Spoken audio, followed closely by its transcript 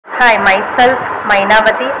Hi, myself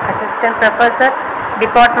Mynavathi, Assistant Professor,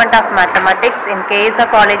 Department of Mathematics in K.S.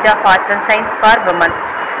 College of Arts and Science for Women.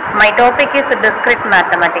 My topic is discrete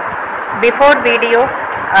mathematics. Before video,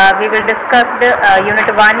 we will discuss the unit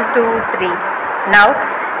 1, 2, 3. Now,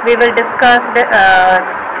 we will discuss the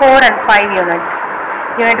 4 and 5 units.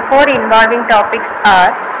 Unit 4 involving topics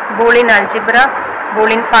are Boolean algebra,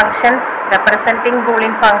 Boolean function, representing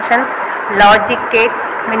Boolean function, logic gates,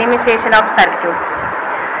 minimization of circuits.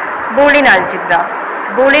 Boolean algebra.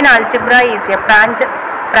 So, Boolean algebra is a branch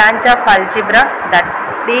of algebra that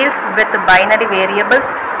deals with binary variables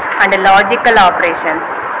and logical operations.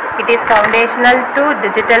 It is foundational to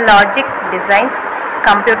digital logic, designs,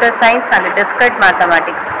 computer science and discrete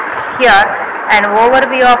mathematics. Here, an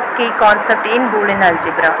overview of key concept in Boolean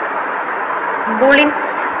algebra. Boolean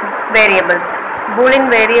variables. Boolean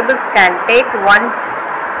variables can take one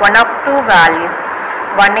of two values.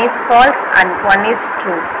 One is false and one is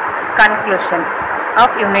true. Conclusion of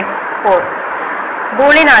Unit 4.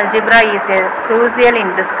 Boolean algebra is crucial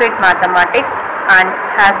in discrete mathematics and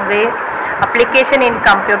has application in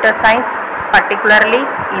computer science, particularly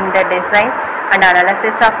in the design and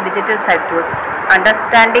analysis of digital circuits.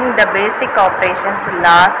 Understanding the basic operations,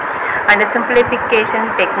 laws and simplification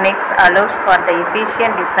techniques allows for the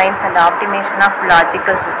efficient designs and optimization of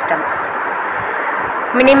logical systems.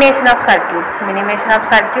 Minimization of circuits. Minimization of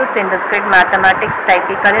circuits in discrete mathematics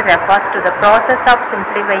typically refers to the process of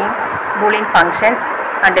simplifying Boolean functions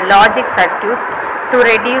and logic circuits to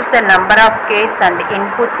reduce the number of gates and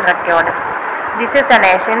inputs required. This is an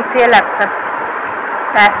essential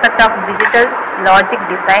aspect of digital logic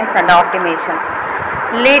designs and optimization,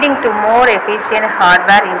 leading to more efficient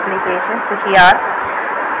hardware implications. Here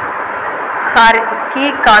are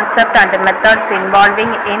key concepts and methods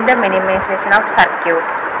involving in the minimization of circuit.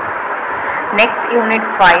 Next, Unit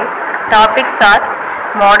 5. Topics are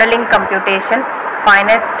modeling computation,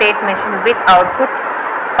 finite state machine with output,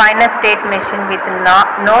 finite state machine with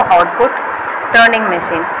no output, turning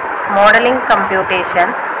machines. Modeling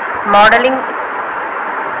computation. Modeling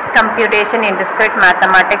computation in discrete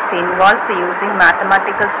mathematics involves using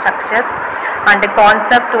mathematical structures and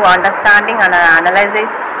concepts to understanding and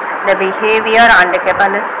analyzing the behavior and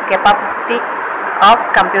capacity of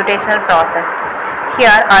computational process.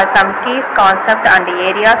 Here are some key concepts and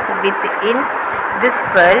areas within this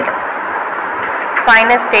field.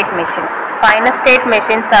 Finite state machine. Finite state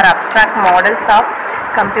machines are abstract models of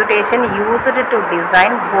computation used to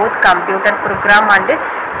design both computer program and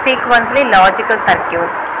sequentially logical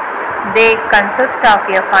circuits. They consist of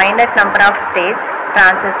a finite number of states,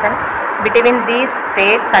 transition between these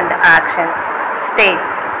states and action.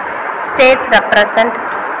 States represent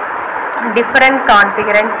different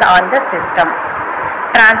configurations on the system.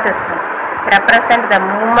 Transition represent the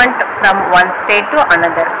movement from one state to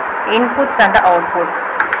another. Inputs and outputs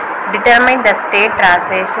determine the state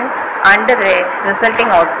transition and the resulting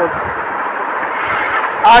outputs.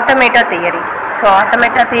 Automata theory. So,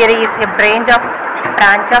 automata theory is a branch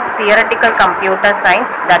of theoretical computer science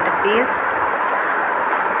that deals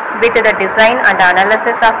with the design and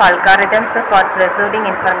analysis of algorithms for preserving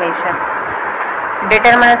information.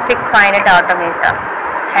 Deterministic finite automata.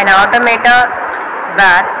 An automata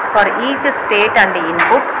where for each state and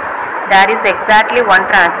input there is exactly one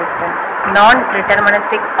transistor.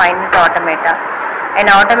 Non-deterministic finite automata. An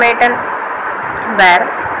automaton where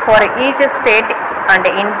for each state and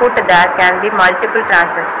input there can be multiple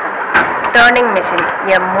transistors. Turning machine.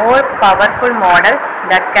 A more powerful model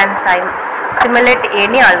that can simulate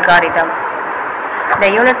any algorithm.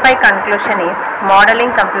 The Unit 5 conclusion is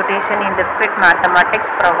modeling computation in discrete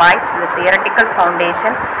mathematics provides the theoretical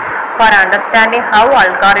foundation for understanding how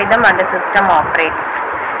algorithm and system operate.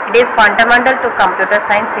 It is fundamental to computer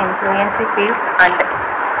science influencing fields and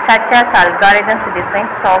such as algorithms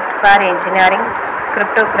design, software engineering,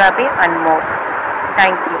 cryptography and more.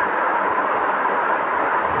 Thank you.